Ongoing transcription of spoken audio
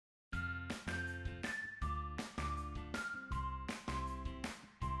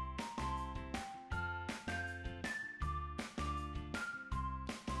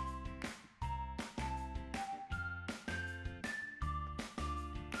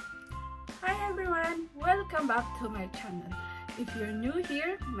everyone! Welcome back to my channel. If you're new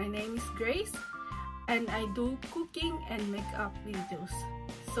here, my name is Grace and I do cooking and makeup videos.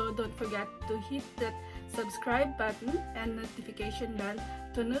 So don't forget to hit that subscribe button and notification bell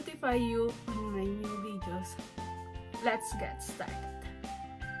to notify you on my new videos. Let's get started.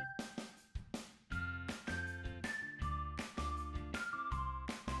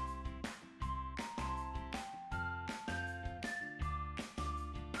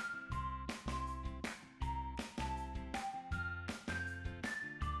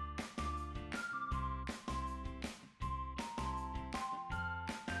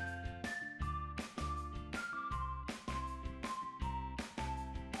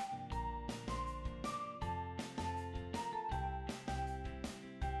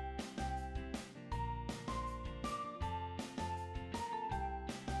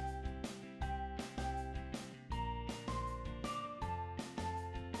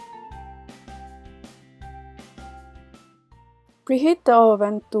 Preheat the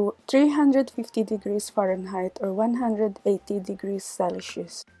oven to 350 degrees Fahrenheit or 180 degrees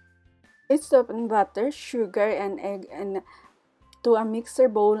Celsius. Place the oven butter, sugar, and egg to a mixer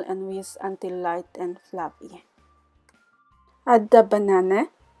bowl and whisk until light and fluffy. Add the banana,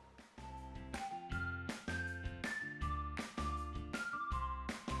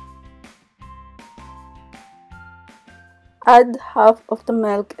 add half of the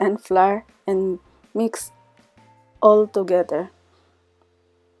milk and flour and mix all together.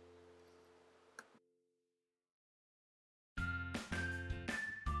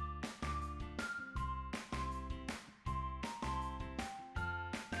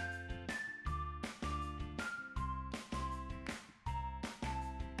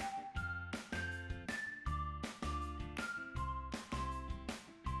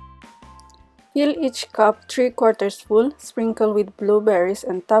 Fill each cup 3/4 full, sprinkle with blueberries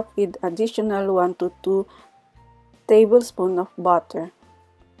and top with additional 1 to 2 tablespoons of butter.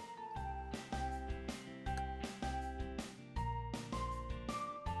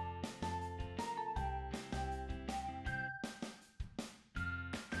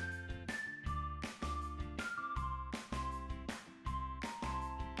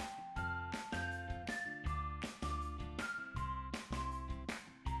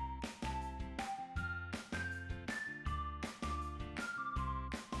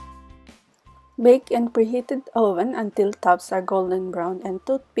 Bake in preheated oven until tops are golden brown and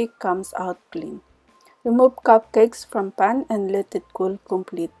toothpick comes out clean. Remove cupcakes from pan and let it cool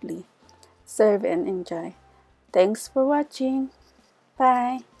completely. Serve and enjoy. Thanks for watching.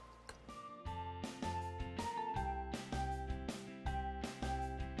 Bye!